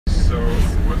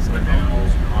We're now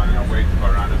on our way to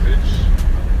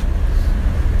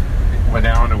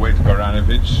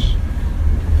Baranovich.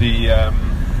 The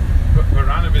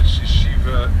Baranovich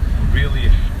Yeshiva really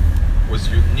was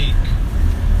unique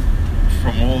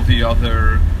from all the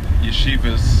other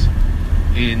yeshivas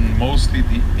in mostly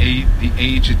the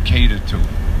age it catered to.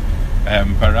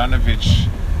 Baranovich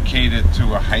catered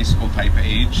to a high school type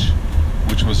age,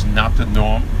 which was not the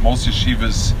norm. Most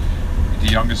yeshivas, the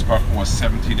youngest Bachrim was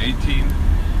 17, 18,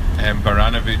 and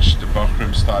Baranovich, the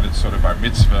Bachrim, started sort of bar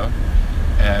mitzvah,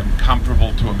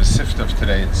 comparable to a Mesivta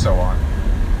today and so on.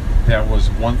 That was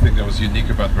one thing that was unique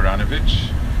about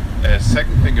Baranovich.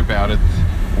 Second thing about it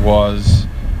was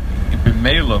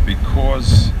B'meila,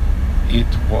 because it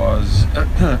was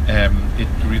it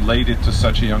related to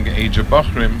such a young age of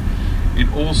Bachrim,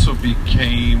 it also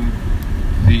became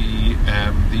the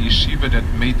yeshiva that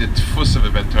made the tfus of a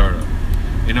Bet Torah.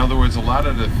 In other words, a lot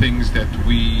of the things that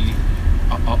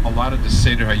a lot of the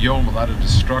Seder Hayom, a lot of the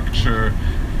structure,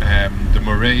 the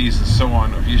mores and so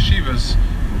on of yeshivas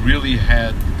really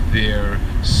had their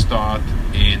start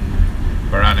in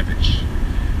Baranovich.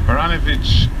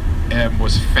 Baranovich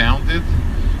was founded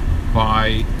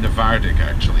by Nevardik,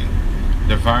 actually.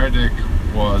 Nevardik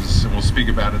was, and we'll speak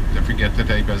about it, I forget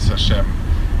today, Bez Hashem,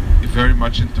 very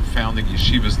much into founding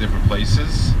yeshivas in different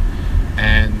places.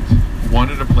 And one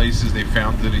of the places they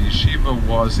founded a yeshiva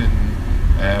was in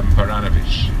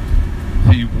Baranovich.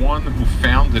 The one who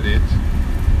founded it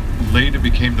later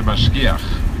became the mashgiach.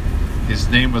 His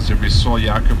name was Rabbi Saul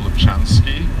Yaakov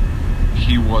Lipchansky.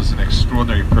 He was an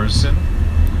extraordinary person.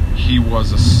 He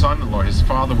was a son-in-law. His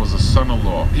father was a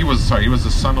son-in-law. He was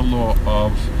a son-in-law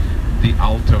of the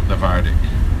Alter of Nevardik.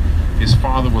 His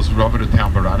father was Rav of the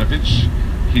town Baranovich.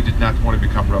 He did not want to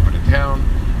become Rav of the town,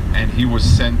 and he was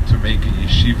sent to make a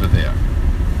yeshiva there.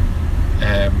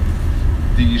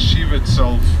 The yeshiva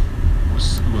itself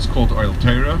was called Oil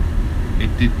Torah.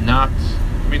 It did not.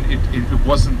 I mean,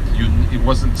 it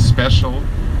wasn't special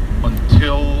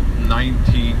until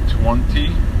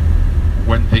 1920,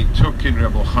 when they took in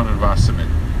Rebbe Elchanan Wasserman.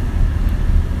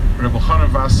 Rebbe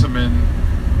Elchanan Wasserman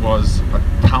was a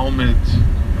Talmud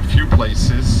a few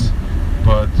places,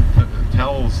 but the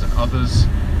Tells and others.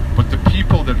 But the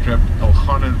people that Rebbe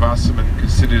Elchanan Wasserman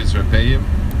considered as Rebbeim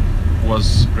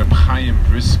was Reb Chaim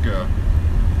Brisker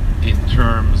in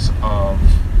terms of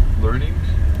learning,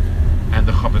 and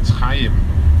the Chavetz Chaim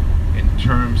in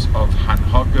terms of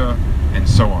Hanhaga and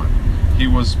so on. He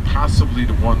was possibly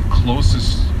the one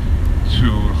closest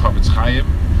to Chavetz Chaim.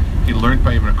 He learned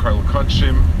by him in Karl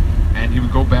Kutchim, and he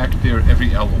would go back there every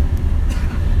Elul.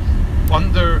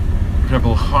 Under Rebbe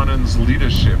Elchanan's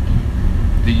leadership,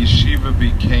 the yeshiva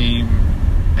became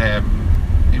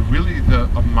really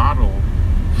a model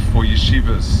for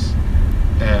yeshivas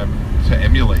to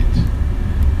emulate.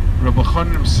 Rebbe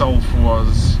Elchanan himself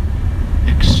was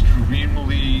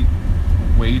extremely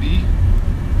weighty.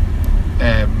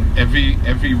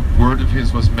 Every word of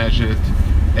his was measured.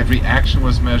 Every action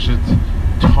was measured.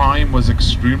 Time was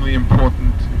extremely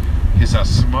important. His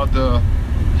asmada,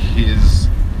 his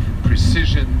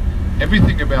precision,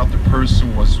 everything about the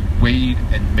person was weighed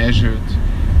and measured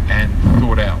and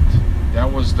thought out.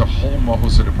 That was the whole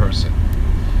mahus of the person.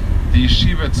 The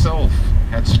yeshiva itself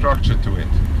had structure to it.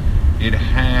 It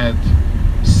had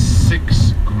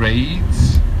 6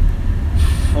 grades,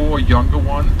 3 younger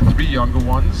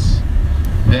ones.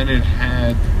 Then it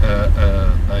had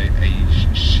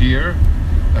a shear,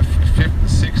 a 5th and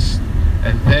 6th,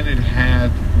 and then it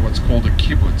had what's called a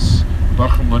kibbutz,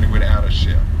 Bachrim learning without a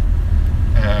shear.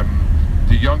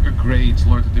 The younger grades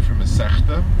learned a different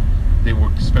Masechta. They were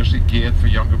especially geared for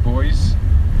younger boys.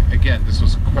 Again, this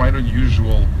was quite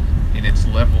unusual in its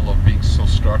level of being so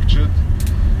structured.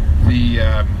 The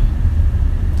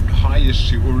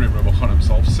highest shiurim, Rebbe Elchanan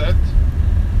himself said.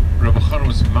 Rebbe Elchanan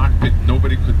was makpid.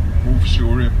 Nobody could move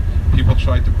shiurim. People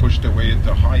tried to push their way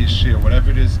into highest shir, whatever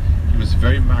it is. He was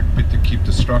very makpid to keep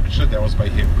the structure. That was by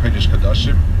him, Kodesh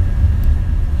Kadashim.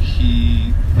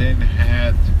 He then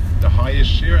had the highest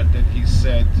shir, and then he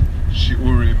said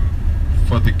shiurim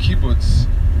for the kibbutz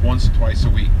once or twice a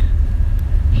week.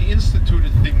 He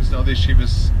instituted things the other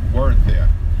yeshivas weren't there.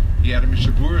 He had a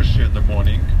mishabura shir in the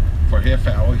morning for a half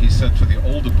hour. He said for the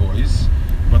older boys,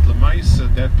 but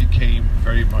Lamaisa, that became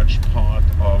very much part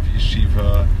of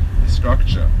yeshiva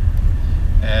structure.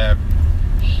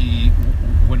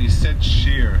 When he said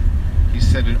shir, he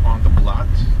said it on the blot.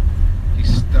 He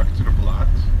stuck to the blot.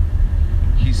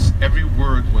 Every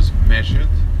word was measured,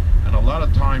 and a lot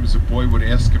of times a boy would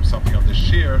ask him something on the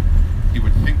shir. He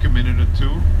would think a minute or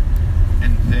two,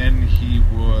 and then he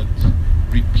would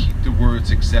repeat the words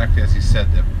exactly as he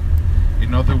said them.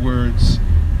 In other words,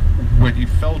 when he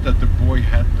felt that the boy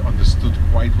had understood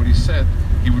quite what he said,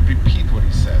 he would repeat what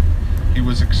he said. He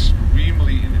was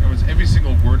extremely, every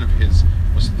single word of his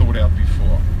was thought out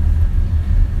before.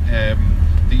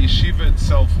 The yeshiva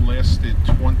itself lasted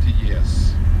 20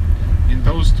 years. In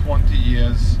those 20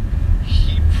 years,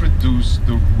 he produced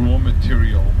the raw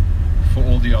material for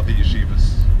all the other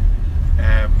yeshivas.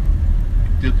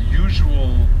 The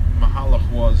usual mahalach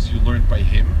was you learned by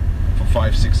him for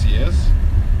 5-6 years.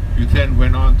 You then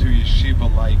went on to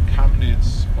yeshiva like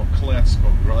Kamnitz or Kletsk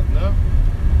or Grodno,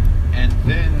 and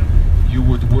then you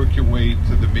would work your way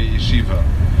to the Meir Yeshiva,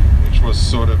 which was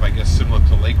sort of, I guess, similar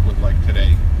to Lakewood like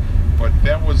today. But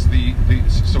that was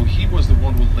so he was the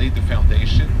one who laid the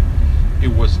foundation. It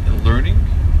was in learning,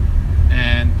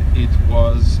 and it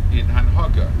was in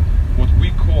Hanhaga. What we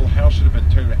call how should a Ben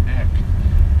Torah act,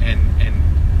 and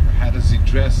how does he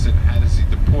dress, and how does he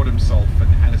deport himself, and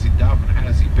how does he daven, and how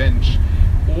does he bench.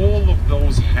 All of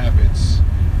those habits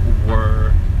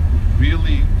were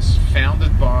really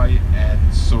founded by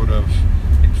and sort of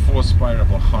enforced by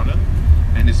Rabbi Chanan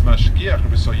and his mashgiach,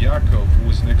 Rabbi Yaakov, who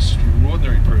was an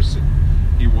extraordinary person.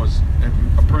 He was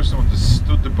a person who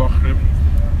understood the Bachrim.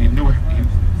 He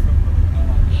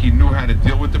knew how to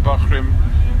deal with the Bachrim,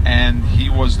 and he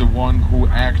was the one who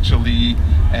actually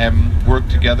worked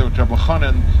together with Rabbi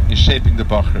Chanan in shaping the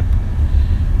Bachrim.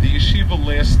 The yeshiva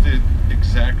lasted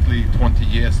exactly 20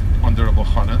 years under Rabbi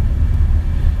Chanan.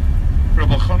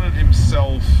 Rabbi Chanan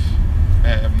himself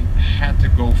had to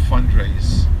go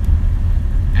fundraise,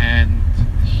 and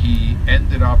he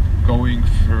ended up going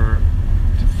to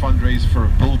fundraise for a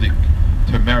building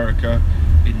to America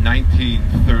in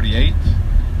 1938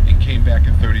 and came back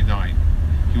in 39.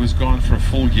 He was gone for a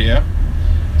full year.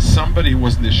 Somebody who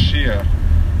was in the Shia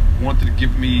wanted to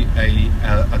give me a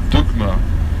dogma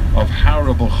of how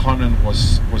Rabbi Chanan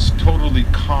was totally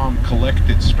calm,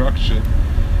 collected, structured.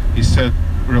 He said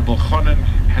Rabbi Chanan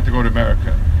had to go to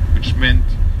America, which meant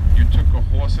you took a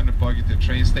horse and a buggy to the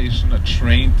train station, a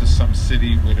train to some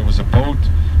city where there was a boat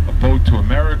to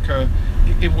America.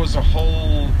 It was a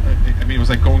whole, it was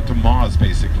like going to Mars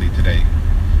basically today.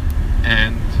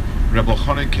 And Rabbi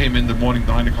Chanan came in the morning,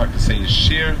 9 o'clock, to say his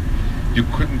shir. You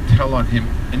couldn't tell on him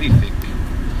anything.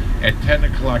 At 10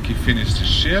 o'clock he finished his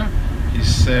shir. He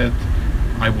said,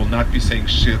 I will not be saying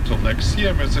shir till next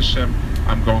year, Mitzvah Hashem.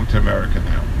 I'm going to America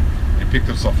now. He picked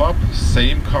himself up,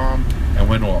 same calm, and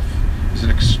went off. He's an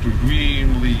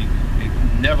extremely, he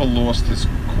never lost his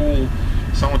cool.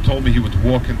 Someone told me he would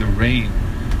walk in the rain,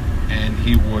 and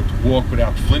he would walk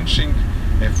without flinching.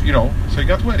 So he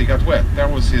got wet.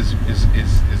 That was his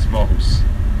mohus.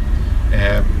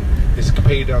 His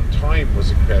paid on time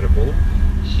was incredible.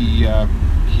 He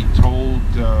told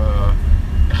a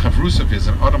chavrus of his,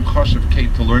 an Adam Chashav,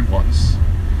 came to learn once.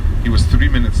 He was 3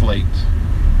 minutes late.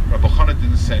 Rabbi Chanan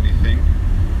didn't say anything,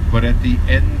 but at the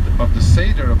end of the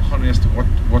Seder, Rabbi Chanan asked him,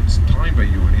 what time are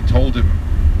you? And he told him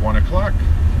 1 o'clock.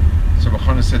 So Rabbi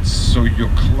Chanan said, so your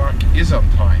clock is on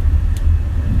time.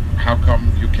 How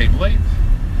come you came late?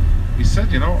 He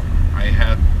said, I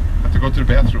had to go to the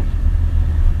bathroom.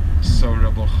 So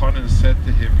Rabbi Chanan said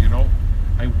to him,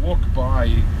 I walk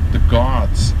by the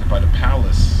guards, by the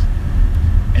palace,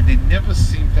 and they never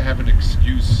seem to have an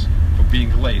excuse for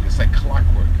being late. It's like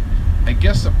clockwork. I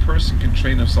guess a person can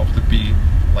train himself to be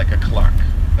like a clock.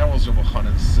 That was Rabbi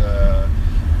Chanan's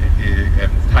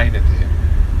taina to him.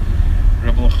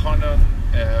 Rabbi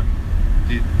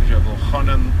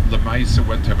Chanan Lemaisa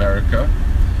went to America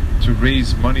to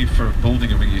raise money for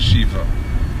building of a yeshiva.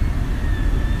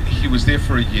 He was there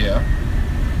for a year,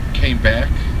 came back.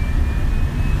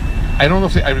 I don't know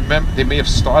if I remember, they may have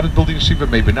started building yeshiva,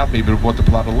 maybe not, maybe they bought a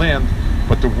plot of land,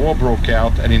 but the war broke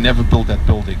out and he never built that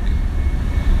building.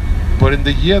 But in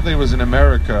the year that he was in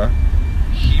America,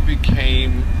 he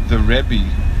became the Rebbe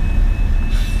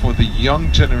for the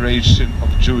young generation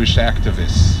of Jewish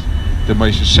activists. The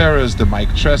Moshe Sheres, the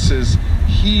Mike Tresses.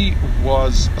 He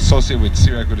was associated with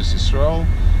Tzir Agudas Yisrael,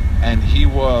 and he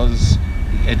was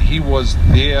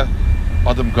their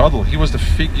Adam Gadol. He was the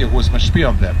figure who was mashpia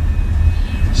on them.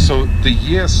 So the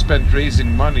year spent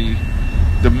raising money,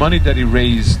 the money that he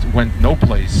raised went no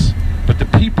place, but the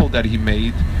people that he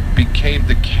made became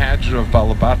the cadre of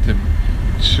Balabatim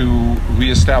to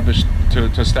establish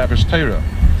Torah.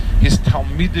 His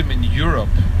Talmidim in Europe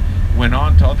went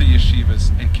on to other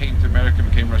yeshivas and came to America and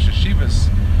became Rosh Yeshivas,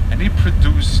 and he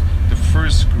produced the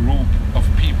first group of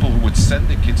people who would send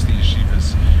the kids to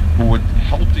yeshivas, who would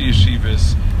help the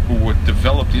yeshivas, who would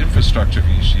develop the infrastructure of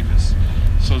the yeshivas.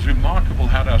 So it's remarkable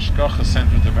how the Hashgacha sent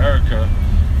him to America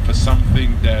for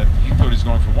something that he thought he was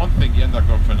going for one thing, he ended up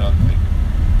going for another thing.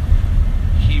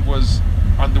 He was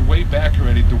on the way back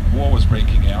already, the war was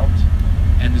breaking out,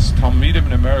 and his Talmidim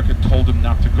in America told him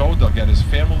not to go, they'll get his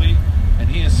family, and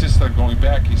he insisted on going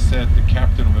back. He said the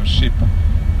captain of a ship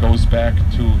goes back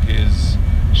to his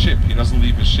ship, he doesn't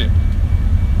leave his ship.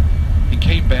 He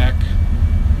came back,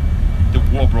 the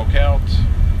war broke out,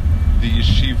 the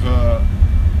yeshiva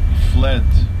fled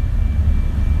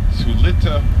to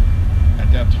Lita.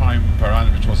 At that time,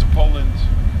 Baranovich was in Poland.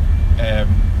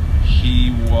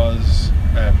 He was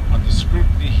under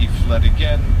scrutiny, he fled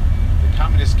again. The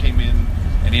communists came in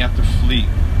and he had to flee.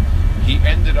 He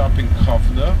ended up in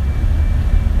Kovna,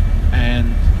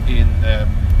 and in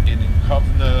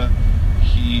Kovna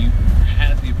he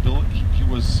had the ability, he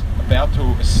was about to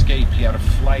escape. He had a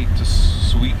flight to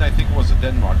Sweden, I think it was, or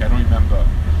Denmark, I don't remember,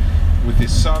 with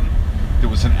his son. There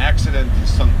was an accident,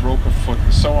 his son broke a foot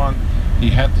and so on.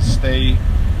 He had to stay,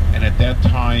 and at that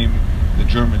time the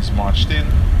Germans marched in.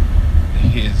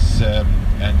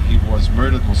 And he was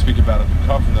murdered. We'll speak about it in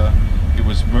Kovna. He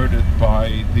was murdered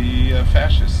by the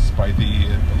fascists, by the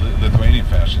Lithuanian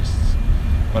fascists.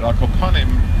 But Al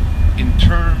Kopanim, in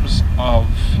terms of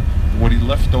what he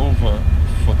left over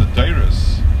for the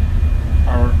Dairas,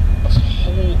 are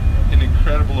an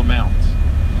incredible amount.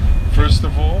 First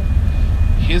of all,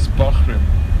 his Bachrim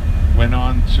went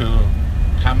on to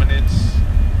Kamenitz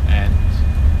and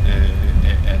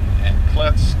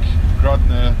Kletsk,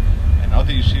 Grodno, and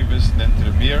other yeshivas, and then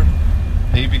to the Mir.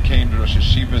 They became the Rosh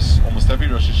Yeshivas. Almost every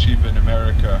Rosh Yeshiva in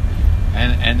America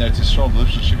and Eretz Yisrael, the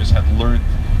Rosh Yeshivas had learned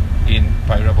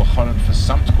by Rebbe Chanan for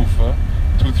some tkufa,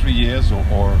 2-3 years,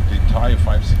 or the entire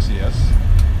 5-6 years.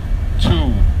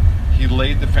 2, he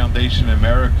laid the foundation in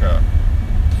America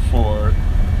for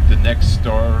the next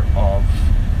star of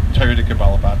Torah de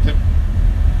Kabbalah Batim.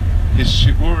 His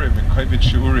shiurim and kovet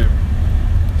shiurim,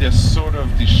 they're sort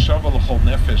of the shaval chol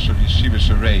nefesh of Yeshiva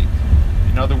Shareid.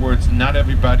 In other words, not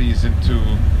everybody is into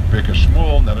Birkas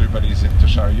Shmuel, not everybody is into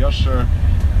Shar Yosher.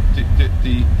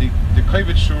 The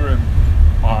kovet shiurim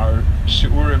are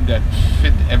shiurim that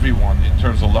fit everyone in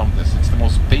terms of lamdis. It's the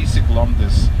most basic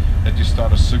lamdis that you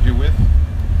start a sugya with.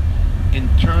 In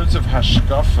terms of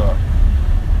hashkafa,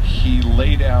 he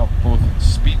laid out both in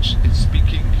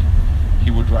speaking,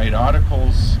 he would write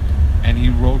articles, and he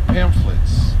wrote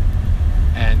pamphlets.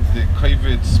 And the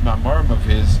Kovetz Mamarim of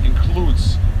his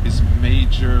includes his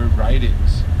major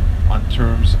writings on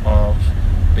terms of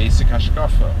basic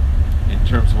hashkafa, in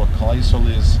terms of what Klal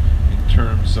Yisrael is, in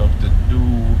terms of the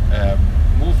new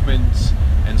movements,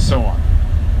 and so on.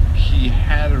 He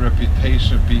had a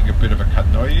reputation of being a bit of a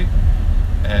kadnoi.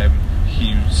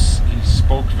 He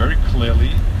spoke very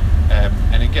clearly,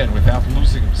 and again, without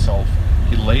losing himself,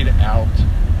 he laid out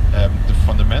the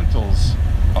fundamentals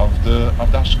of the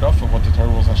hashkafa, what the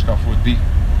Torah hashkafa would be.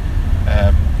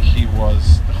 He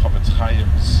was the Chavetz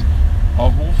Chaim's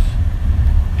ahuv,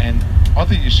 and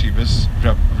other yeshivas,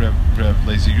 Reb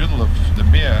Lezer Yudel of the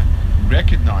Mir,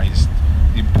 recognized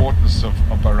the importance of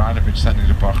Baranovich sending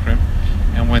the Bachrim,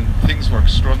 and when things were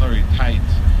extraordinarily tight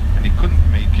and he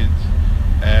couldn't make it,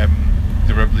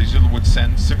 the Reb Lezer Yudel would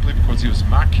send simply because he was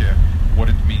makir what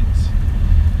it means.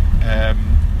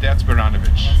 That's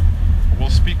Baranovich. We'll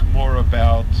speak more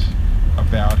about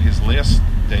his last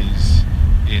days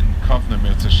in Kovna,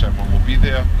 Mirz Hashem, when we'll be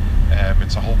there.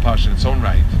 It's a whole parsha in its own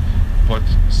right, but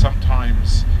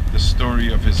sometimes the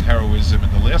story of his heroism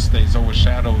in the last days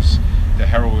overshadows the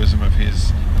heroism of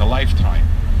the lifetime.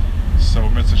 So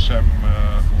Mirz Hashem,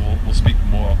 we'll speak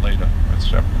more later. Mirz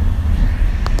Hashem.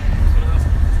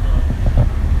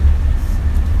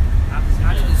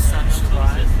 How did his son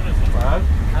survive?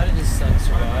 How did his son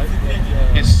survive?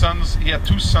 His sons, he had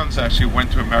 2 sons actually who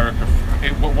went to America.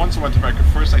 One went to America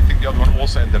first, I think the other one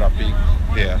also ended up being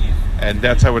here. And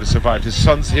that's how it survived. His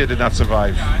sons here did not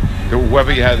survive.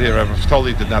 Whoever he had here,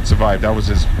 Naftali, did not survive. That was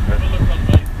his